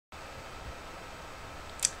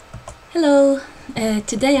Hello!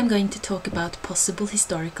 Today I'm going to talk about possible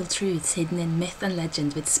historical truths hidden in myth and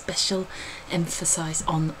legend with special emphasis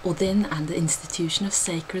on Óðinn and the institution of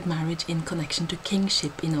sacred marriage in connection to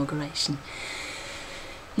kingship inauguration.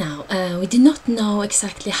 Now, we do not know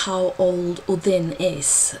exactly how old Óðinn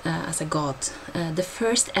is as a god. The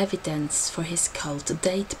first evidence for his cult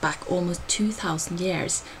date back almost 2000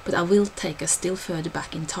 years, but I will take us still further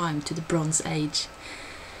back in time to the Bronze Age.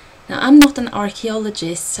 Now, I'm not an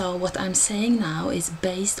archaeologist, so what I'm saying now is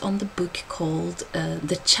based on the book called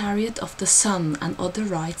The Chariot of the Sun and Other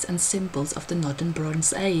Rites and Symbols of the Northern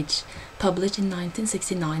Bronze Age, published in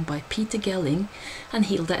 1969 by Peter Gelling and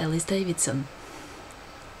Hilda Ellis Davidson.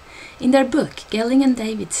 In their book, Gelling and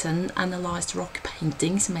Davidson analysed rock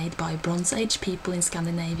paintings made by Bronze Age people in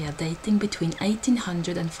Scandinavia dating between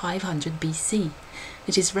 1800 and 500 BC,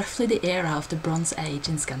 which is roughly the era of the Bronze Age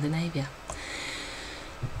in Scandinavia.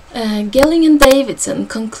 Gelling and Davidson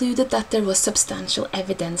concluded that there was substantial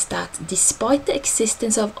evidence that, despite the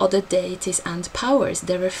existence of other deities and powers,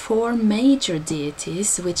 there were four major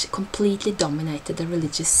deities which completely dominated the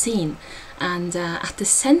religious scene, and at the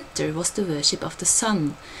center was the worship of the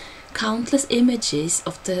sun. Countless images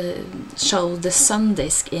show the sun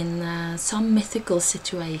disk in some mythical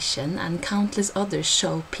situation, and countless others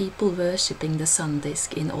show people worshipping the sun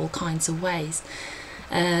disk in all kinds of ways.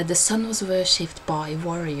 The sun was worshipped by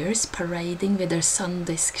warriors parading with their sun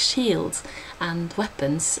disk shields and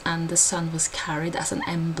weapons, and the sun was carried as an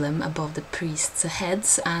emblem above the priests'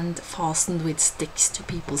 heads and fastened with sticks to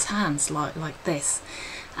people's hands like this.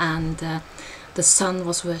 And the sun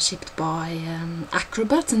was worshipped by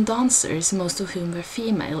acrobats and dancers, most of whom were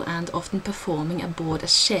female and often performing aboard a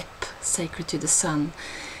ship sacred to the sun.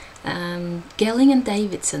 Gelling and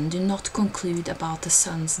Davidson do not conclude about the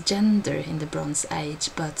sun's gender in the Bronze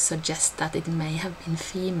Age, but suggest that it may have been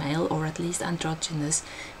female or at least androgynous,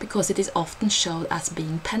 because it is often shown as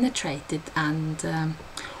being penetrated and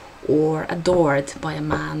or adored by a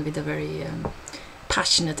man with a very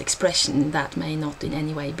passionate expression that may not in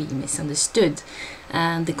any way be misunderstood.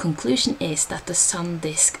 And the conclusion is that the sun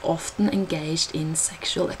disk often engaged in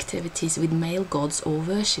sexual activities with male gods or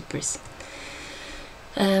worshippers.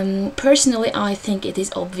 Personally, I think it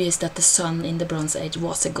is obvious that the sun in the Bronze Age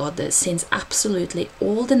was a goddess, since absolutely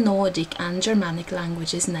all the Nordic and Germanic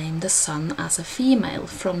languages name the sun as a female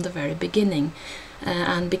from the very beginning,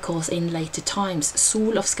 and because in later times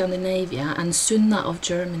Sol of Scandinavia and Sunna of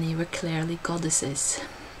Germany were clearly goddesses.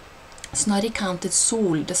 Snorri counted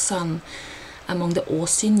Sol, the sun, among the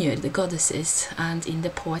Óðinnur, the goddesses, and in the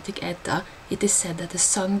Poetic Edda it is said that the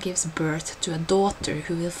sun gives birth to a daughter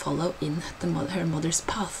who will follow in her mother's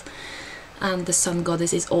path. And the sun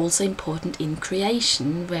goddess is also important in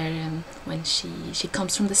creation, where when she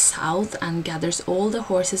comes from the south and gathers all the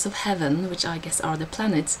horses of heaven, which I guess are the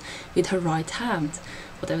planets, with her right hand,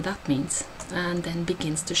 whatever that means, and then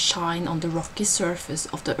begins to shine on the rocky surface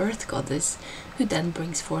of the earth goddess, who then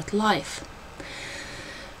brings forth life.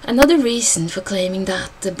 Another reason for claiming that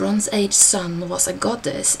the Bronze Age sun was a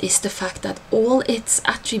goddess is the fact that all its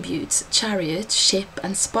attributes, chariot, ship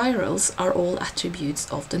and spirals, are all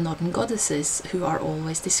attributes of the northern goddesses, who are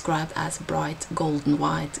always described as bright golden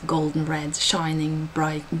white, golden red, shining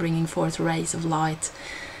bright, bringing forth rays of light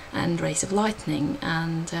and rays of lightning,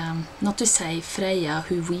 and not to say Freya,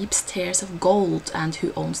 who weeps tears of gold and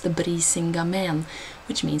who owns the Brisinga men,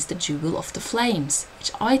 which means the jewel of the flames,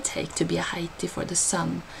 which I take to be a Heiti for the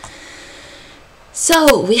sun.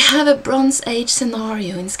 So we have a Bronze Age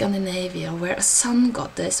scenario in Scandinavia where a sun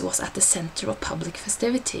goddess was at the center of public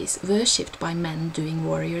festivities, worshipped by men doing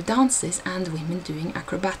warrior dances and women doing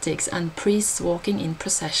acrobatics, and priests walking in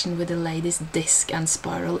procession with the lady's disc and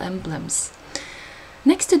spiral emblems.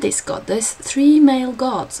 Next to this goddess, three male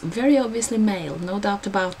gods, very obviously male, no doubt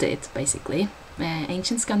about it, basically.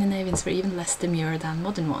 Ancient Scandinavians were even less demure than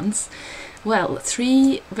modern ones. Well,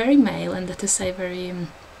 three very male and, let us say, very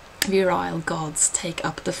virile gods take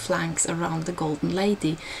up the flanks around the Golden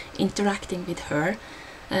Lady, interacting with her,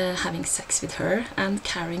 having sex with her, and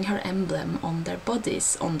carrying her emblem on their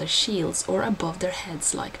bodies, on their shields, or above their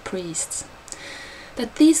heads like priests.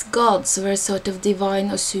 That these gods were sort of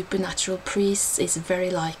divine or supernatural priests is very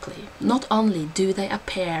likely. Not only do they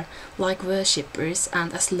appear like worshippers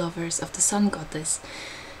and as lovers of the sun goddess,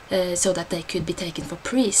 so that they could be taken for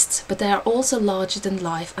priests, but they are also larger than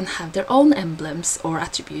life and have their own emblems or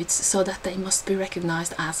attributes, so that they must be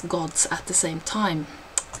recognized as gods at the same time.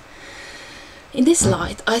 In this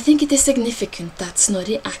light, I think it is significant that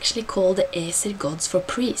Snorri actually called the Æsir gods for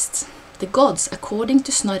priests. The gods, according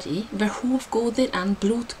to Snorri, were Hovgodir and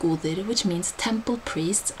Blotgodir, which means temple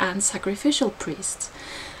priests and sacrificial priests.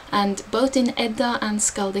 And both in Edda and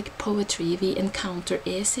Skaldic poetry we encounter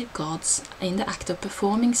Aesir gods in the act of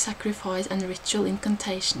performing sacrifice and ritual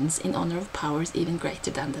incantations in honor of powers even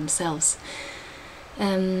greater than themselves.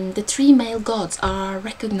 The three male gods are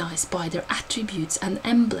recognized by their attributes and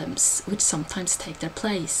emblems, which sometimes take their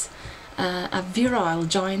place. A virile,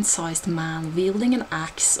 giant-sized man wielding an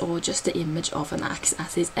axe, or just the image of an axe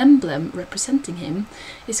as his emblem representing him,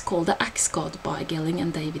 is called the axe god by Gelling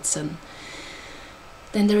and Davidson.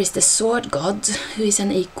 Then there is the sword god, who is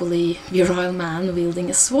an equally virile man wielding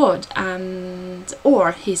a sword,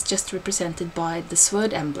 or he's just represented by the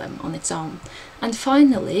sword emblem on its own. And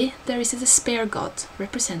finally, there is the spear god,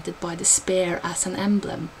 represented by the spear as an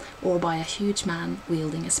emblem, or by a huge man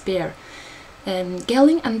wielding a spear.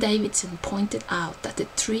 Gelling and Davidson pointed out that the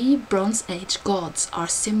three Bronze Age gods are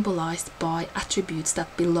symbolized by attributes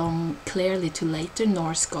that belong clearly to later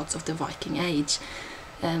Norse gods of the Viking Age.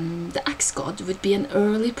 The axe god would be an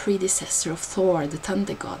early predecessor of Thor, the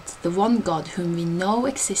thunder god, the one god whom we know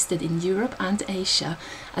existed in Europe and Asia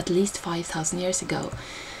at least 5,000 years ago.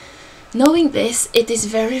 Knowing this, it is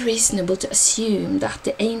very reasonable to assume that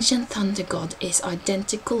the ancient thunder god is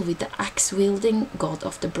identical with the axe-wielding god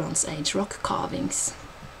of the Bronze Age rock carvings.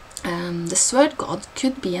 The sword god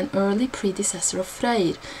could be an early predecessor of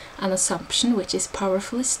Freyr, an assumption which is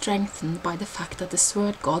powerfully strengthened by the fact that the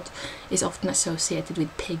sword god is often associated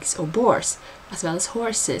with pigs or boars, as well as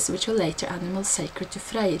horses, which were later animals sacred to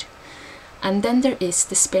Freyr. And then there is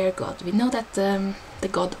the spear god. We know that the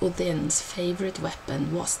god Óðinn's favorite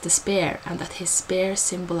weapon was the spear, and that his spear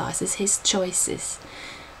symbolizes his choices.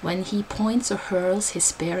 When he points or hurls his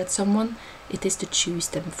spear at someone, it is to choose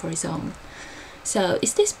them for his own. So,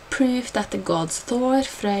 is this proof that the gods Thor,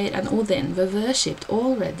 Freyr and Óðinn were worshipped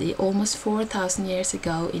already almost 4,000 years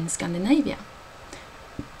ago in Scandinavia?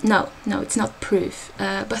 No, it's not proof,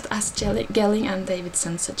 but as Gelling and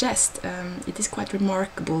Davidson suggest, it is quite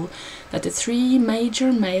remarkable that the three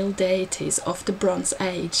major male deities of the Bronze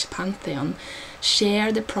Age pantheon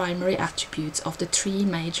share the primary attributes of the three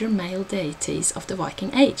major male deities of the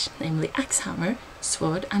Viking Age, namely axe hammer,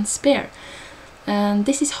 sword and spear. And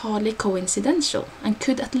this is hardly coincidental, and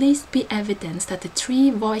could at least be evidence that the three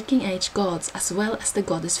Viking Age gods, as well as the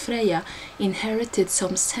goddess Freya, inherited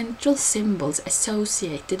some central symbols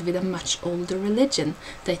associated with a much older religion,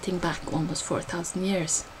 dating back almost 4,000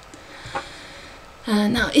 years.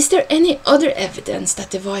 Now, is there any other evidence that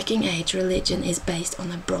the Viking Age religion is based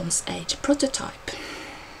on a Bronze Age prototype?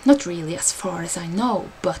 Not really, as far as I know,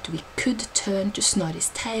 but we could turn to Snorri's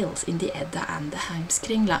tales in the Edda and the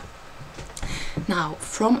Heimskringla. Now,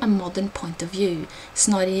 from a modern point of view,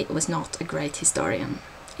 Snorri was not a great historian.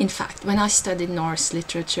 In fact, when I studied Norse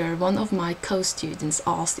literature, one of my co-students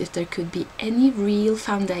asked if there could be any real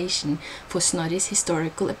foundation for Snorri's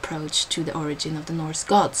historical approach to the origin of the Norse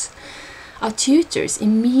gods. Our tutors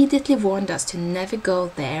immediately warned us to never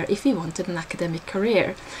go there if we wanted an academic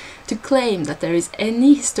career. To claim that there is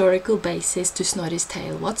any historical basis to Snorri's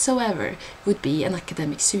tale whatsoever would be an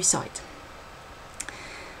academic suicide.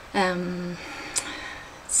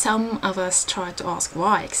 Some of us tried to ask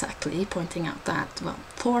why exactly, pointing out that, well,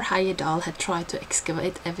 Thor Heyerdahl had tried to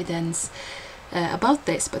excavate evidence about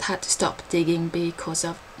this, but had to stop digging because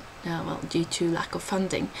of, due to lack of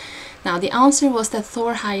funding. Now, the answer was that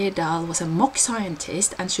Thor Heyerdahl was a mock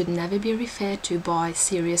scientist and should never be referred to by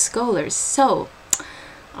serious scholars. So,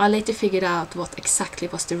 I later figured out what exactly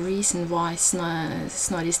was the reason why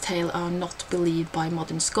Snorri's tales are not believed by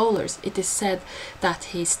modern scholars. It is said that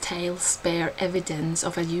his tales bear evidence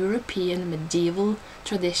of a European medieval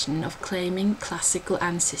tradition of claiming classical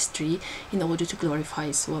ancestry in order to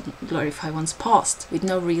glorify one's past, with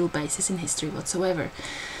no real basis in history whatsoever.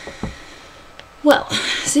 Well,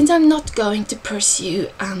 since I'm not going to pursue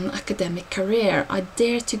an academic career, I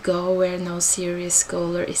dare to go where no serious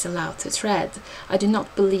scholar is allowed to tread. I do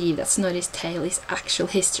not believe that Snorri's tale is actual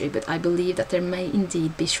history, but I believe that there may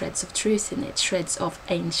indeed be shreds of truth in it, shreds of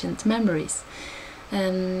ancient memories.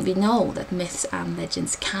 We know that myths and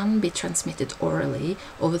legends can be transmitted orally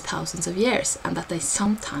over thousands of years, and that they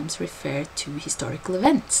sometimes refer to historical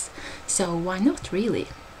events. So why not, really?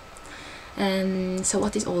 So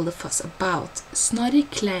what is all the fuss about? Snorri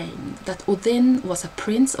claimed that Óðinn was a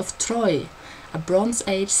prince of Troy, a Bronze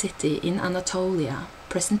Age city in Anatolia,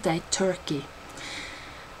 present-day Turkey.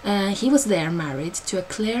 He was there married to a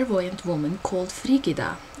clairvoyant woman called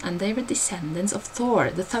Frigida, and they were descendants of Thor,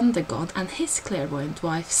 the thunder god, and his clairvoyant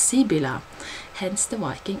wife Sibylla, hence the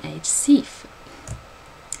Viking Age Sif.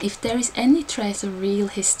 If there is any trace of real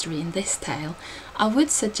history in this tale, I would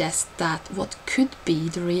suggest that what could be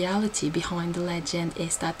the reality behind the legend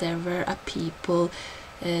is that there were a people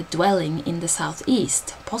dwelling in the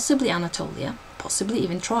southeast, possibly Anatolia, possibly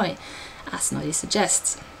even Troy, as Snorri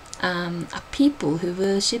suggests. A people who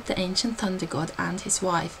worshipped the ancient thunder god and his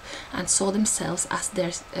wife and saw themselves as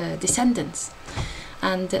their descendants.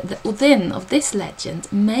 And the Óðinn of this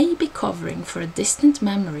legend may be covering for a distant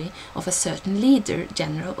memory of a certain leader,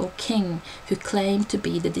 general or king who claimed to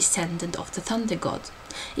be the descendant of the thunder god.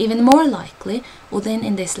 Even more likely, Óðinn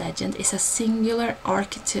in this legend is a singular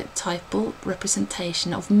archetypal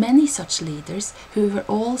representation of many such leaders who were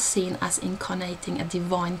all seen as incarnating a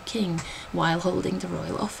divine king while holding the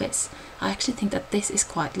royal office. I actually think that this is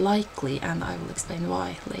quite likely, and I will explain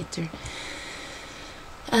why later.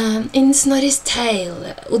 In Snorri's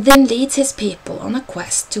tale, Óðinn leads his people on a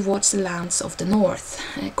quest towards the lands of the north,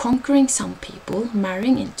 conquering some people,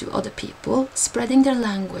 marrying into other people, spreading their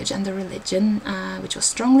language and their religion, which was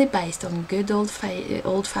strongly based on good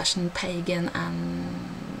old-fashioned pagan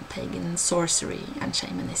sorcery and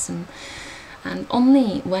shamanism. And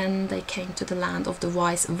only when they came to the land of the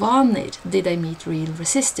wise Vanir did they meet real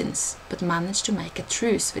resistance, but managed to make a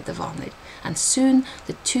truce with the Vanir, and soon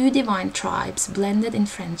the two divine tribes blended in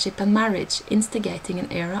friendship and marriage, instigating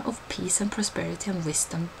an era of peace and prosperity and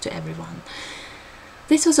wisdom to everyone.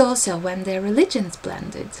 This was also when their religions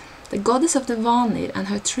blended. The goddess of the Vanir and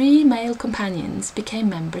her 3 male companions became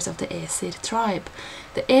members of the Æsir tribe.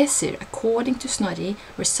 The Æsir, according to Snorri,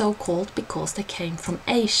 were so called because they came from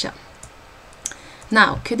Asia.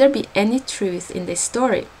 Now, could there be any truth in this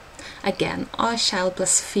story? Again, I shall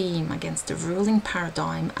blaspheme against the ruling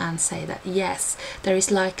paradigm and say that yes, there is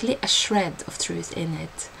likely a shred of truth in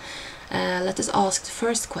it. Let us ask the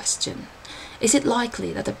first question. Is it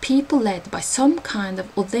likely that a people led by some kind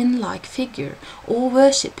of Óðinn-like figure, or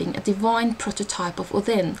worshipping a divine prototype of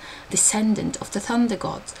Óðinn, descendant of the thunder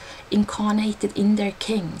god, incarnated in their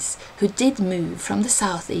kings, who did move from the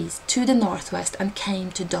southeast to the northwest and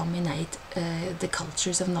came to dominate the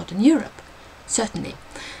cultures of Northern Europe? Certainly.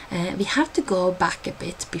 We have to go back a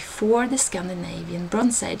bit before the Scandinavian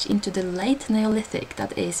Bronze Age into the late Neolithic,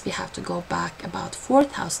 that is, we have to go back about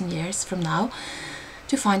 4,000 years from now,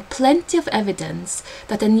 to find plenty of evidence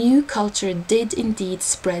that a new culture did indeed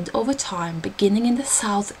spread over time, beginning in the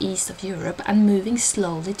southeast of Europe and moving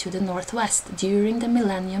slowly to the northwest during the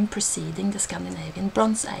millennium preceding the Scandinavian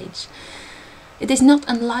Bronze Age. It is not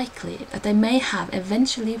unlikely that they may have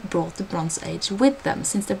eventually brought the Bronze Age with them,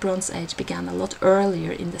 since the Bronze Age began a lot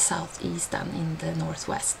earlier in the southeast than in the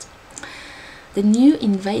northwest. The new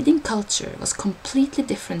invading culture was completely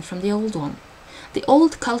different from the old one. The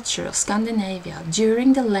old culture of Scandinavia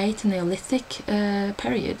during the late Neolithic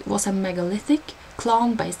period was a megalithic,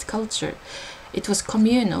 clan-based culture. It was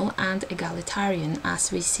communal and egalitarian,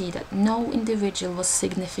 as we see that no individual was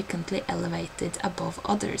significantly elevated above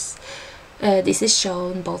others. This is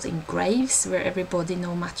shown both in graves, where everybody,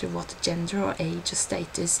 no matter what gender or age or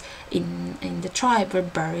status in the tribe, were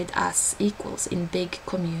buried as equals in big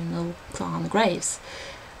communal clan graves.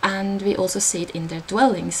 And we also see it in their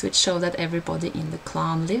dwellings, which show that everybody in the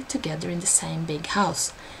clan lived together in the same big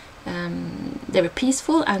house. They were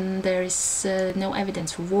peaceful, and there is no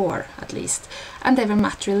evidence for war, at least. And they were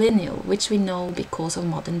matrilineal, which we know because of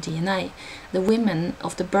modern DNA. The women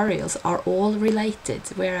of the burials are all related,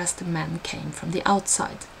 whereas the men came from the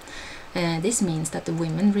outside. This means that the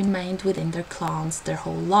women remained within their clans their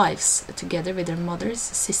whole lives, together with their mothers,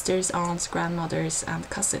 sisters, aunts, grandmothers, and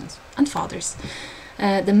cousins, and fathers.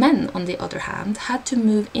 The men, on the other hand, had to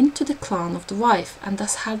move into the clan of the wife, and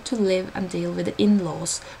thus had to live and deal with the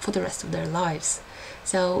in-laws for the rest of their lives.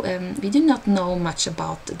 So we do not know much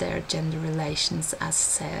about their gender relations. As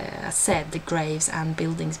said, the graves and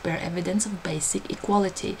buildings bear evidence of basic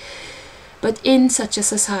equality. But in such a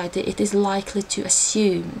society, it is likely to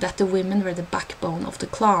assume that the women were the backbone of the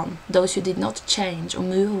clan, those who did not change or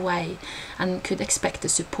move away, and could expect the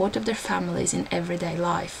support of their families in everyday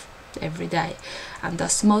life, every day, and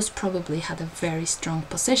thus most probably had a very strong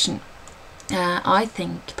position. I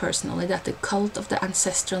think personally that the cult of the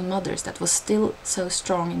ancestral mothers that was still so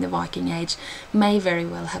strong in the Viking Age may very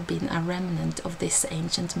well have been a remnant of this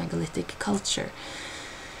ancient megalithic culture.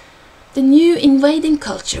 The new invading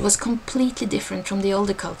culture was completely different from the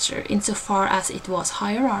older culture, insofar as it was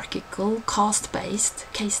hierarchical, caste-based,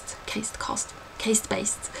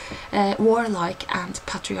 warlike and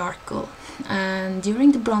patriarchal. And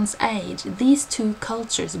during the Bronze Age, these two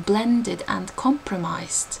cultures blended and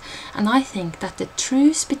compromised, and I think that the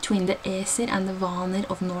truce between the Æsir and the Vanir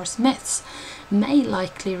of Norse myths may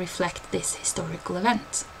likely reflect this historical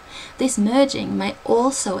event. This merging may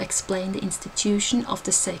also explain the institution of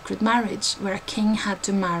the sacred marriage, where a king had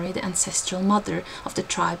to marry the ancestral mother of the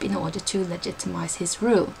tribe in order to legitimize his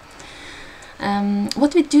rule.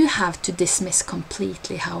 What we do have to dismiss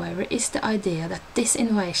completely, however, is the idea that this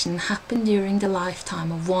invasion happened during the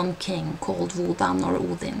lifetime of one king called Wodan or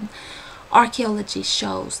Óðinn. Archaeology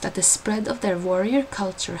shows that the spread of their warrior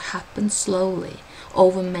culture happened slowly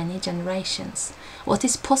over many generations. What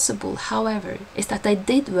is possible, however, is that they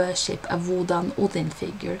did worship a Wodan Óðinn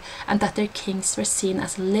figure and that their kings were seen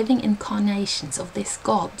as living incarnations of this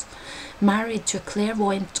god. Married to a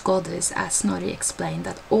clairvoyant goddess, as Snorri explained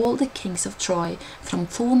that all the kings of Troy, from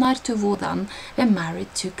Thonar to Wodan, were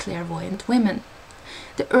married to clairvoyant women.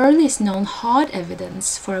 The earliest known hard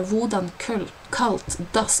evidence for a Wodan cult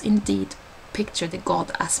does indeed picture the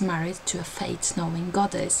god as married to a fate-knowing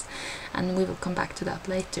goddess, and we will come back to that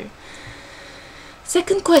later.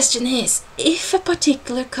 Second question is, if a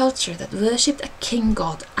particular culture that worshipped a king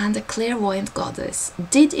god and a clairvoyant goddess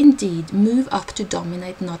did indeed move up to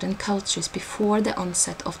dominate northern cultures before the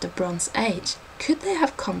onset of the Bronze Age, could they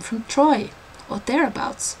have come from Troy or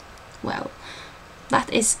thereabouts? Well,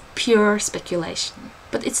 that is pure speculation,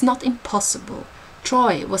 but it's not impossible.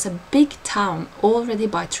 Troy was a big town already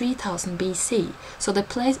by 3000 BC, so the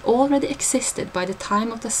place already existed by the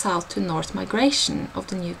time of the south to north migration of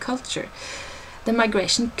the new culture. The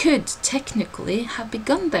migration could technically have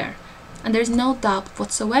begun there, and there is no doubt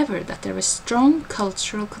whatsoever that there were strong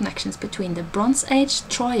cultural connections between the Bronze Age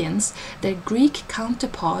Trojans, their Greek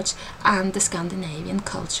counterparts, and the Scandinavian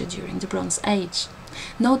culture during the Bronze Age.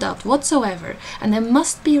 No doubt whatsoever, and there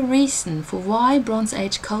must be a reason for why Bronze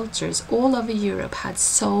Age cultures all over Europe had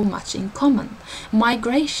so much in common.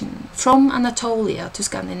 Migration from Anatolia to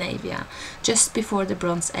Scandinavia just before the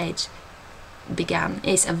Bronze Age began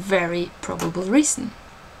is a very probable reason.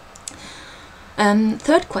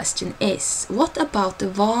 Third question is, what about the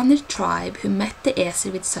Vanir tribe who met the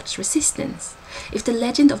Æsir with such resistance? If the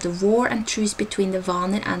legend of the war and truce between the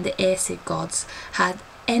Vanir and the Æsir gods had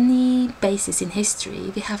any basis in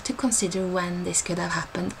history, we have to consider when this could have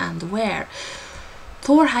happened and where.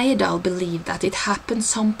 Thor Heyerdahl believed that it happened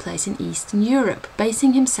someplace in Eastern Europe,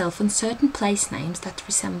 basing himself on certain place names that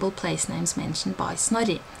resemble place names mentioned by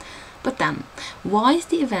Snorri. But then, why is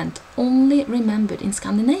the event only remembered in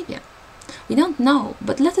Scandinavia? We don't know,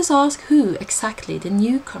 but let us ask who exactly the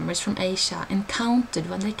newcomers from Asia encountered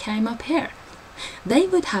when they came up here. They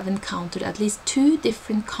would have encountered at least two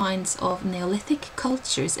different kinds of Neolithic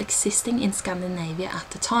cultures existing in Scandinavia at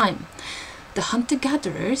the time. The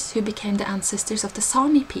hunter-gatherers, who became the ancestors of the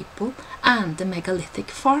Sami people, and the megalithic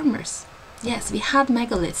farmers. Yes, we had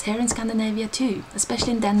megaliths here in Scandinavia too,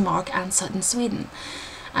 especially in Denmark and southern Sweden.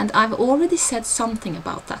 And I've already said something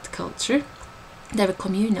about that culture. They were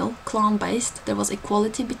communal, clan-based, there was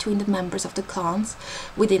equality between the members of the clans,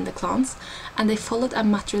 within the clans, and they followed a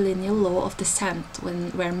matrilineal law of descent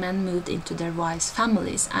where men moved into their wives'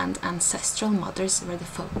 families and ancestral mothers were the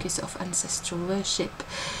focus of ancestral worship.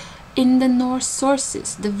 In the Norse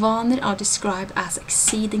sources, the Vanir are described as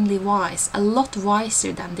exceedingly wise, a lot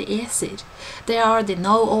wiser than the Æsir. They are the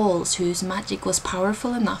know-alls whose magic was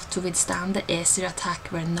powerful enough to withstand the Æsir attack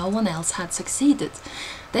where no one else had succeeded.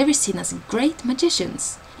 They were seen as great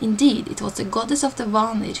magicians. Indeed, it was the goddess of the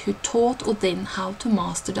Vanir who taught Óðinn how to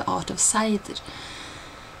master the art of Seidr.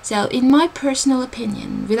 So, in my personal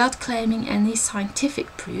opinion, without claiming any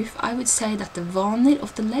scientific proof, I would say that the Vanir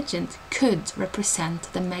of the legend could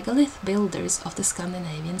represent the megalith builders of the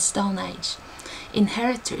Scandinavian Stone Age,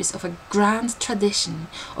 inheritors of a grand tradition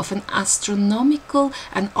of an astronomical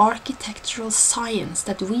and architectural science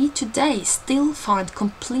that we today still find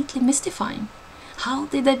completely mystifying. How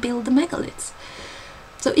did they build the megaliths?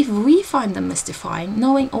 So if we find them mystifying,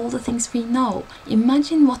 knowing all the things we know,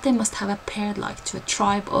 imagine what they must have appeared like to a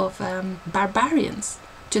tribe of barbarians,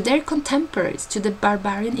 to their contemporaries, to the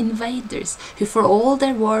barbarian invaders, who for all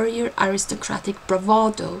their warrior aristocratic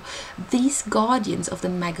bravado, these guardians of the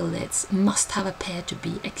megaliths must have appeared to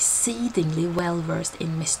be exceedingly well versed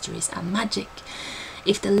in mysteries and magic.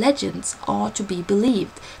 If the legends are to be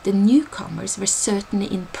believed, the newcomers were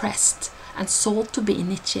certainly impressed and sought to be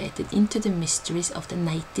initiated into the mysteries of the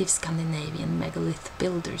native Scandinavian megalith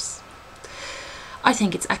builders. I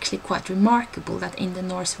think it's actually quite remarkable that in the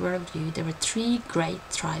Norse worldview there were three great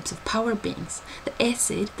tribes of power beings, the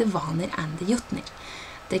Æsir, the Vanir and the Jotnir.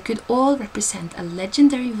 They could all represent a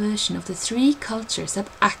legendary version of the three cultures that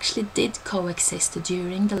actually did coexist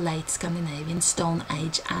during the late Scandinavian Stone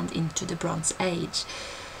Age and into the Bronze Age.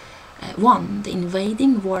 1. The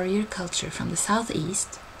invading warrior culture from the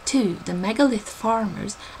southeast, 2. The megalith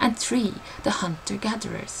farmers, and 3. The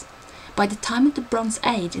hunter-gatherers. By the time of the Bronze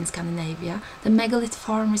Age in Scandinavia, the megalith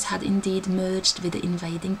farmers had indeed merged with the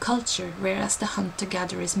invading culture, whereas the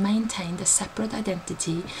hunter-gatherers maintained a separate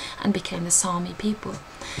identity and became the Sami people.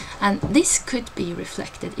 And this could be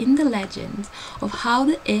reflected in the legend of how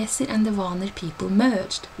the Æsir and the Vanir people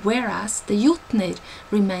merged, whereas the Jotnir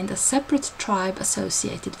remained a separate tribe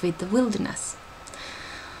associated with the wilderness.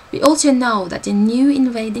 We also know that the new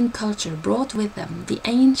invading culture brought with them the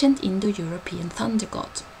ancient Indo-European thunder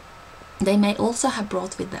god. They may also have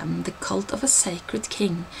brought with them the cult of a sacred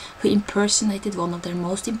king who impersonated one of their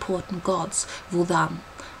most important gods, Óðinn,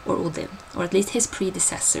 or Óðinn, or at least his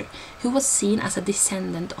predecessor, who was seen as a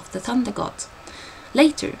descendant of the thunder god.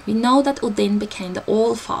 Later, we know that Óðinn became the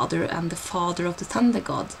All-Father and the father of the thunder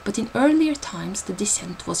god, but in earlier times the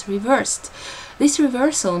descent was reversed. This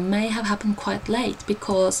reversal may have happened quite late,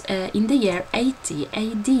 because in the year 80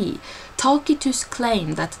 AD, Tacitus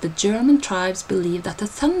claimed that the German tribes believed that the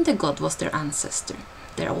thunder god was their ancestor,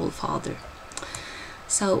 their All-Father.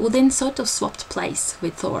 So Óðinn sort of swapped place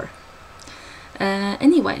with Thor.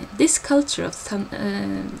 Anyway, this culture of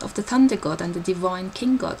the thunder god and the divine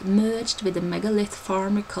king god merged with the megalith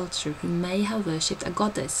farmer culture, who may have worshipped a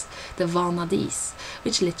goddess, the Vanadis,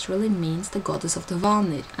 which literally means the goddess of the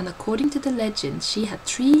Vanir, and according to the legend she had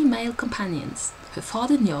 3 male companions: her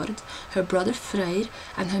father Njord, her brother Freyr,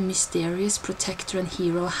 and her mysterious protector and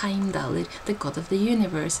hero Heimdallr, the god of the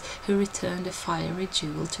universe, who returned a fiery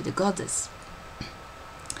jewel to the goddess.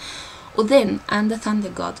 Óðinn and the thunder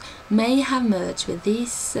god may have merged with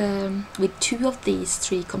 2 of these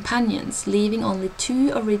 3 companions, leaving only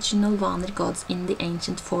 2 original Vanir gods in the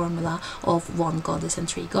ancient formula of 1 goddess and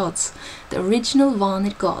 3 gods. The original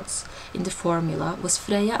Vanir gods in the formula was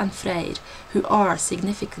Freyja and Freyr, who are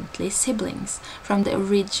significantly siblings from the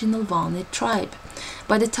original Vanir tribe.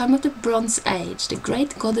 By the time of the Bronze Age, the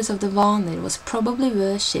great goddess of the Vanir was probably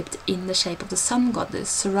worshipped in the shape of the sun goddess,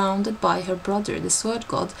 surrounded by her brother, the sword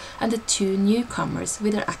god, and the 2 newcomers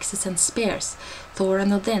with their axes and spears, Thor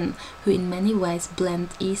and Óðinn, who in many ways blend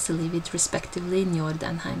easily with respectively Njord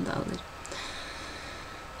and Heimdallr.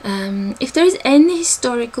 If there is any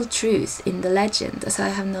historical truth in the legend, as I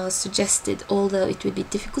have now suggested, although it would be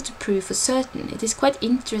difficult to prove for certain, it is quite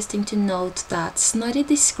interesting to note that Snorri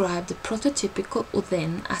described the prototypical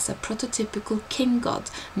Óðinn as a prototypical king god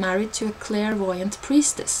married to a clairvoyant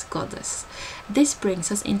priestess goddess. This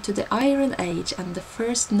brings us into the Iron Age and the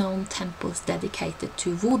first known temples dedicated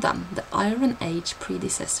to Wodan, the Iron Age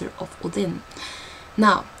predecessor of Óðinn.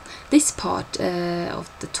 Now, this part of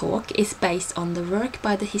the talk is based on the work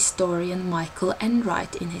by the historian Michael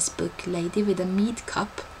Enright in his book Lady with a Mead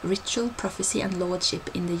Cup, Ritual, Prophecy and Lordship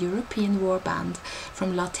in the European Warband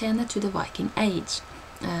from Latena to the Viking Age.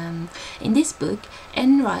 In this book,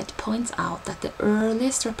 Enright points out that the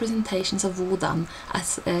earliest representations of Wodan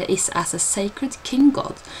is as a sacred king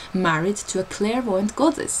god married to a clairvoyant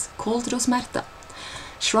goddess called Rosmerta.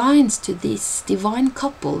 Shrines to this divine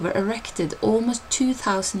couple were erected almost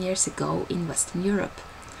 2000 years ago in Western Europe.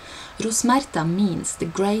 Rosmerta means the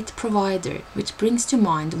great provider, which brings to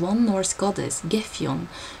mind one Norse goddess, Gefjon,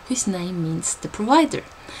 whose name means the provider.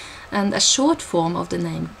 And a short form of the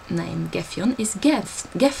name Gefjon is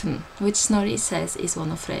Gefn, which Snorri says is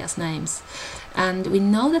one of Freyja's names. And we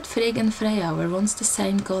know that Frigg and Freyja were once the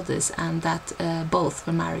same goddess, and that both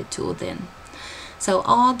were married to Óðinn. So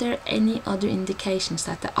are there any other indications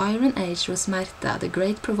that the Iron Age Rosmerta, the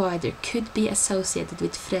great provider, could be associated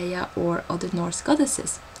with Freyja or other Norse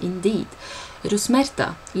goddesses? Indeed,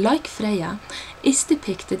 Rosmerta, like Freyja, is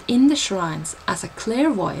depicted in the shrines as a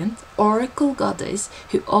clairvoyant oracle goddess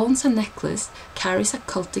who owns a necklace, carries a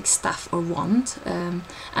cultic staff or wand,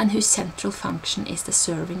 and whose central function is the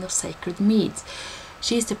serving of sacred mead.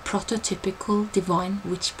 She is the prototypical divine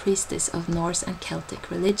witch priestess of Norse and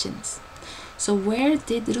Celtic religions. So where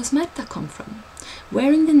did Rosmerta come from?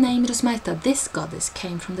 Wearing the name Rosmerta, this goddess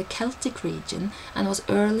came from the Celtic region and was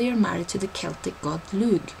earlier married to the Celtic god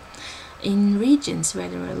Lugh. In regions where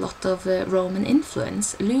there were a lot of Roman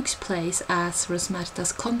influence, Lugh's place as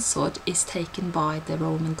Rosmerta's consort is taken by the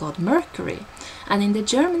Roman god Mercury, and in the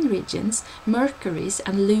German regions, Mercury's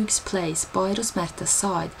and Lugh's place by Rosmerta's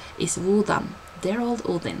side is Wodan, their old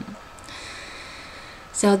Óðinn.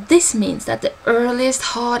 So this means that the earliest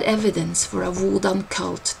hard evidence for a Wodan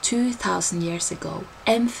cult 2000 years ago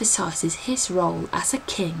emphasizes his role as a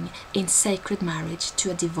king in sacred marriage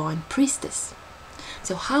to a divine priestess.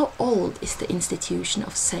 So how old is the institution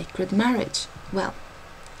of sacred marriage? Well,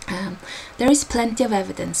 there is plenty of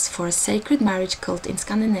evidence for a sacred marriage cult in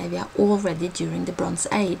Scandinavia already during the Bronze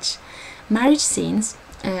Age. Marriage scenes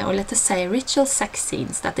or let us say ritual sex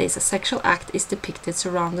scenes, that is, a sexual act is depicted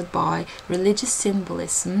surrounded by religious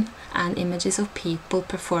symbolism and images of people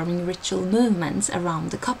performing ritual movements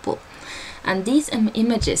around the couple. And these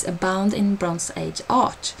images abound in Bronze Age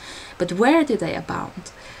art. But where do they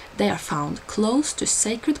abound? They are found close to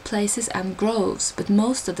sacred places and groves, but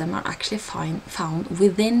most of them are actually found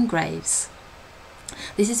within graves.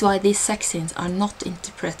 This is why these sex scenes are not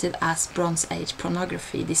interpreted as Bronze Age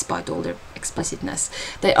pornography, despite all their explicitness.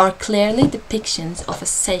 They are clearly depictions of a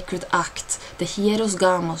sacred act, the hieros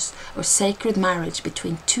gamos, or sacred marriage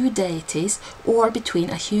between two deities or between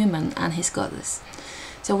a human and his goddess.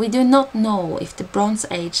 So we do not know if the Bronze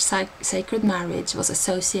Age sacred marriage was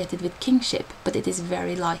associated with kingship, but it is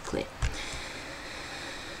very likely.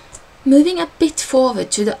 Moving a bit forward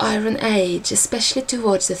to the Iron Age, especially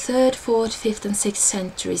towards the 3rd, 4th, 5th and 6th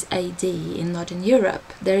centuries AD in Northern Europe,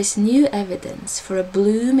 there is new evidence for a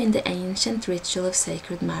bloom in the ancient ritual of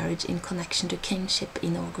sacred marriage in connection to kingship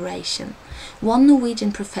inauguration. One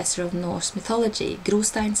Norwegian professor of Norse mythology, Gro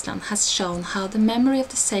Steinsland, has shown how the memory of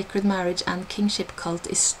the sacred marriage and kingship cult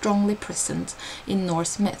is strongly present in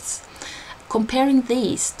Norse myths. Comparing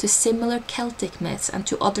these to similar Celtic myths and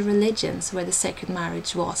to other religions where the sacred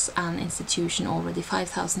marriage was an institution already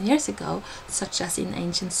 5,000 years ago, such as in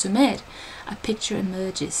ancient Sumer, a picture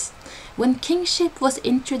emerges. When kingship was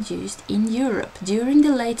introduced in Europe during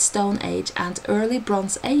the late Stone Age and early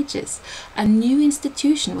Bronze Ages, a new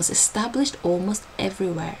institution was established almost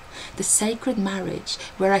everywhere. The sacred marriage,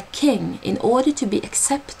 where a king, in order to be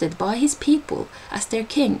accepted by his people as their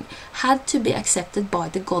king, had to be accepted by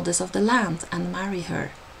the goddess of the land and marry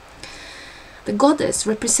her. The goddess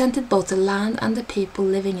represented both the land and the people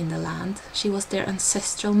living in the land. She was their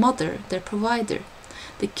ancestral mother, their provider.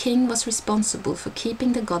 The king was responsible for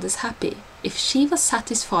keeping the goddess happy. If she was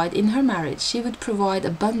satisfied in her marriage, she would provide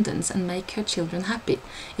abundance and make her children happy.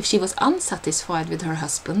 If she was unsatisfied with her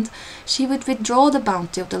husband, she would withdraw the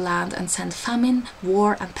bounty of the land and send famine,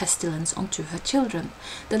 war and pestilence onto her children.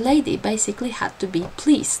 The lady basically had to be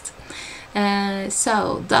pleased.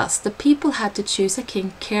 Thus, the people had to choose a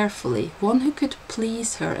king carefully, one who could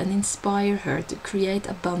please her and inspire her to create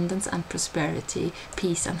abundance and prosperity,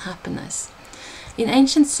 peace and happiness. In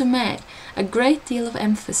ancient Sumer, a great deal of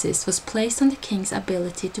emphasis was placed on the king's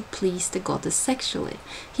ability to please the goddess sexually.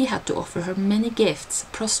 He had to offer her many gifts,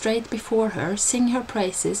 prostrate before her, sing her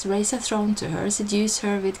praises, raise a throne to her, seduce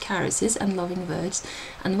her with caresses and loving words,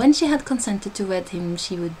 and when she had consented to wed him,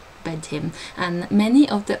 she would bed him, and many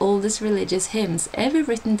of the oldest religious hymns ever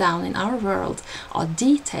written down in our world are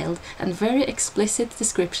detailed and very explicit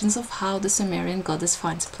descriptions of how the Sumerian goddess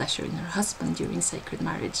finds pleasure in her husband during sacred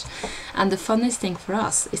marriage. And the funniest thing for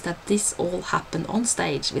us is that this all happened on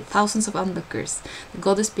stage with thousands of onlookers, the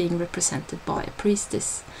goddess being represented by a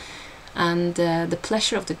priestess. And the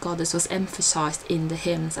pleasure of the goddess was emphasized in the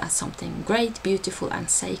hymns as something great, beautiful and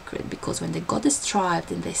sacred, because when the goddess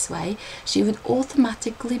thrived in this way, she would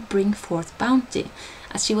automatically bring forth bounty.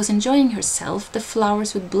 As she was enjoying herself, the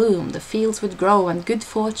flowers would bloom, the fields would grow, and good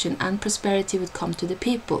fortune and prosperity would come to the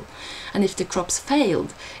people. And if the crops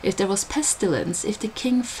failed, if there was pestilence, if the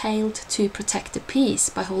king failed to protect the peace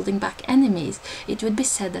by holding back enemies, it would be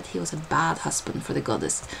said that he was a bad husband for the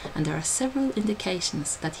goddess, and there are several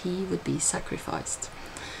indications that he would be sacrificed.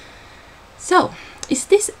 So, is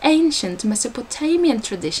this ancient Mesopotamian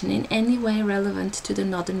tradition in any way relevant to the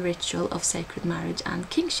modern ritual of sacred marriage and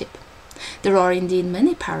kingship? There are indeed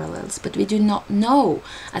many parallels, but we do not know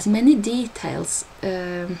as many details.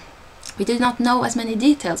 Because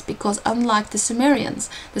unlike the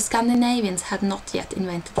Sumerians, the Scandinavians had not yet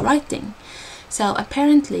invented writing. So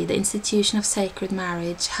apparently the institution of sacred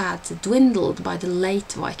marriage had dwindled by the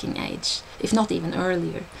late Viking Age, if not even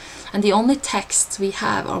earlier. And the only texts we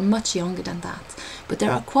have are much younger than that. But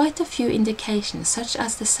there are quite a few indications, such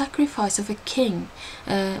as the sacrifice of a king,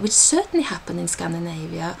 which certainly happened in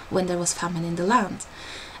Scandinavia when there was famine in the land.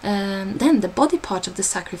 Then the body part of the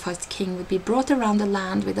sacrificed king would be brought around the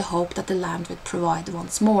land with the hope that the land would provide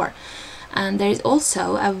once more. And there is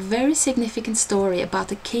also a very significant story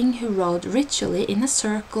about a king who rode ritually in a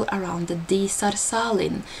circle around the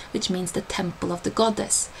Dísarsalinn, which means the temple of the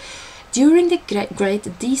goddess. During the Great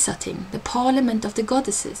Dísating, the Parliament of the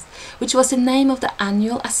Goddesses, which was the name of the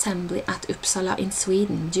annual assembly at Uppsala in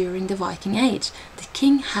Sweden during the Viking Age, the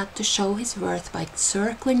king had to show his worth by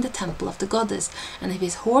circling the temple of the goddess, and if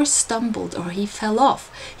his horse stumbled or he fell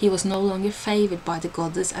off, he was no longer favored by the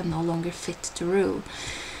goddess and no longer fit to rule.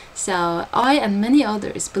 So I and many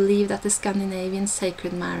others believe that the Scandinavian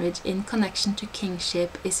sacred marriage in connection to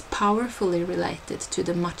kingship is powerfully related to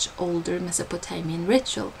the much older Mesopotamian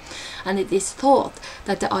ritual, and it is thought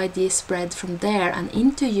that the idea spread from there and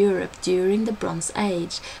into Europe during the Bronze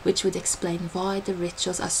Age, which would explain why the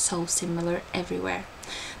rituals are so similar everywhere.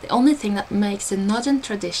 The only thing that makes the Northern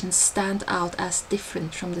tradition stand out as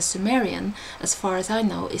different from the Sumerian, as far as I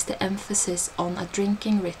know, is the emphasis on a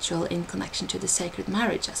drinking ritual in connection to the sacred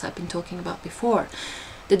marriage, as I've been talking about before.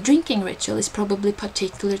 The drinking ritual is probably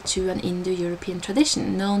particular to an Indo-European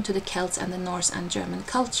tradition known to the Celts and the Norse and German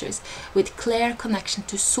cultures, with clear connection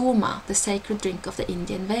to Soma, the sacred drink of the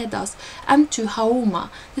Indian Vedas, and to Haoma,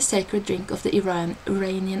 the sacred drink of the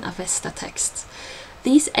Iranian Avesta texts.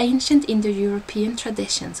 These ancient Indo-European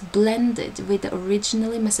traditions blended with the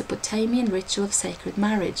originally Mesopotamian ritual of sacred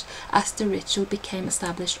marriage, as the ritual became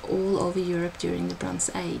established all over Europe during the Bronze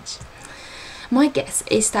Age. My guess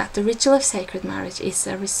is that the ritual of sacred marriage is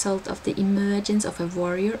a result of the emergence of a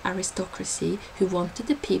warrior aristocracy who wanted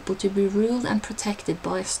the people to be ruled and protected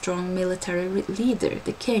by a strong military leader,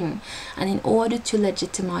 the king, and in order to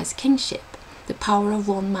legitimize kingship, the power of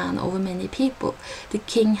one man over many people, the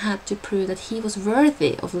king had to prove that he was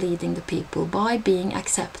worthy of leading the people by being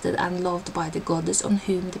accepted and loved by the goddess on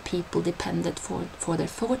whom the people depended for their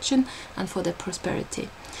fortune and for their prosperity.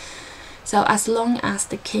 So as long as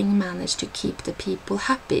the king managed to keep the people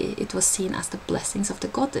happy, it was seen as the blessings of the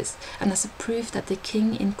goddess, and as a proof that the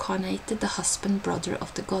king incarnated the husband-brother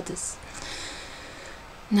of the goddess.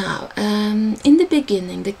 Now, in the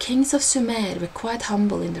beginning, the kings of Sumer were quite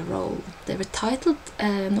humble in their role. They were titled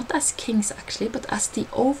not as kings actually, but as the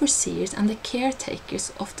overseers and the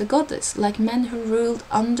caretakers of the goddess, like men who ruled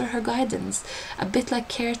under her guidance, a bit like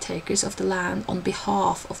caretakers of the land on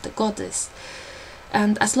behalf of the goddess.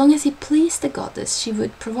 And as long as he pleased the goddess, she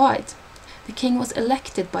would provide. The king was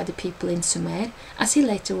elected by the people in Sumer, as he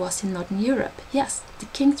later was in Northern Europe. Yes, the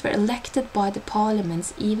kings were elected by the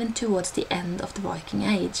parliaments even towards the end of the Viking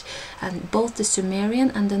Age, and both the Sumerian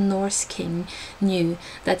and the Norse king knew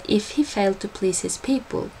that if he failed to please his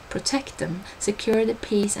people, protect them, secure the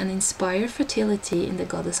peace and inspire fertility in the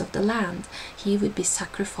goddess of the land, he would be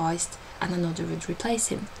sacrificed and another would replace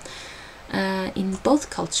him. In both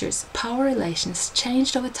cultures, power relations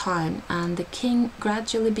changed over time, and the king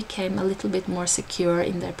gradually became a little bit more secure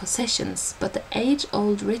in their positions, but the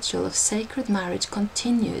age-old ritual of sacred marriage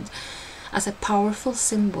continued as a powerful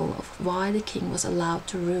symbol of why the king was allowed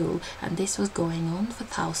to rule, and this was going on for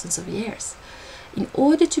thousands of years. In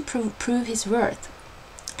order to prove his worth,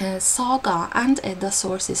 Saga and Edda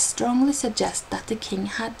sources strongly suggest that the king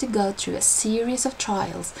had to go through a series of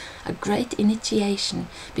trials, a great initiation,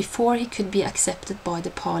 before he could be accepted by the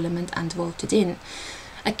parliament and voted in.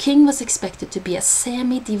 A king was expected to be a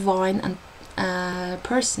semi-divine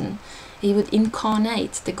person. He would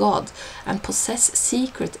incarnate the god and possess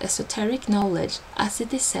secret esoteric knowledge, as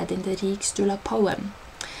it is said in the Riksdula poem.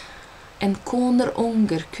 En koner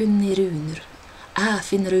unger kunni runor.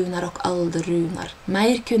 Fin runar och alder runar,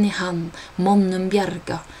 mer kunni han, monnum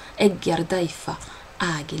bjerga, eggar deifa,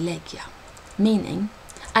 agi legja. Meaning,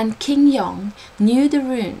 and King Yong knew the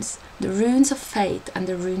runes of fate and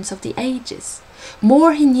the runes of the ages.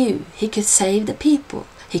 More he knew, he could save the people,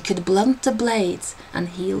 he could blunt the blades and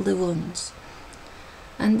heal the wounds.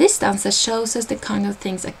 And this stanza shows us the kind of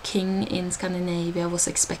things a king in Scandinavia was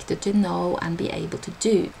expected to know and be able to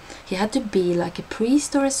do. He had to be like a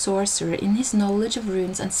priest or a sorcerer in his knowledge of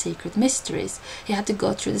runes and secret mysteries. He had to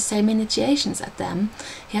go through the same initiations as them.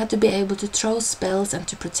 He had to be able to throw spells and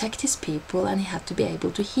to protect his people, and he had to be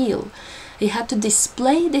able to heal. He had to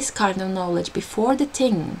display this kind of knowledge before the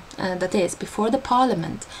ting, that is, before the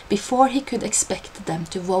parliament, before he could expect them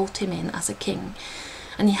to vote him in as a king.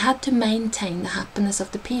 And he had to maintain the happiness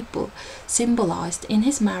of the people, symbolized in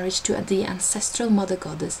his marriage to the ancestral mother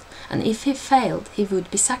goddess, and if he failed, he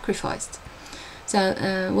would be sacrificed. So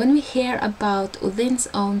when we hear about Óðinn's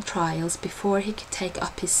own trials before he could take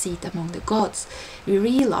up his seat among the gods, we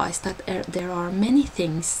realize that there are many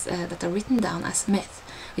things that are written down as myth,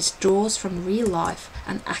 which draws from real life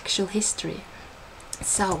and actual history.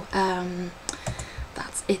 So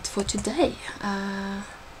that's it for today.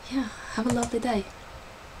 Yeah, have a lovely day.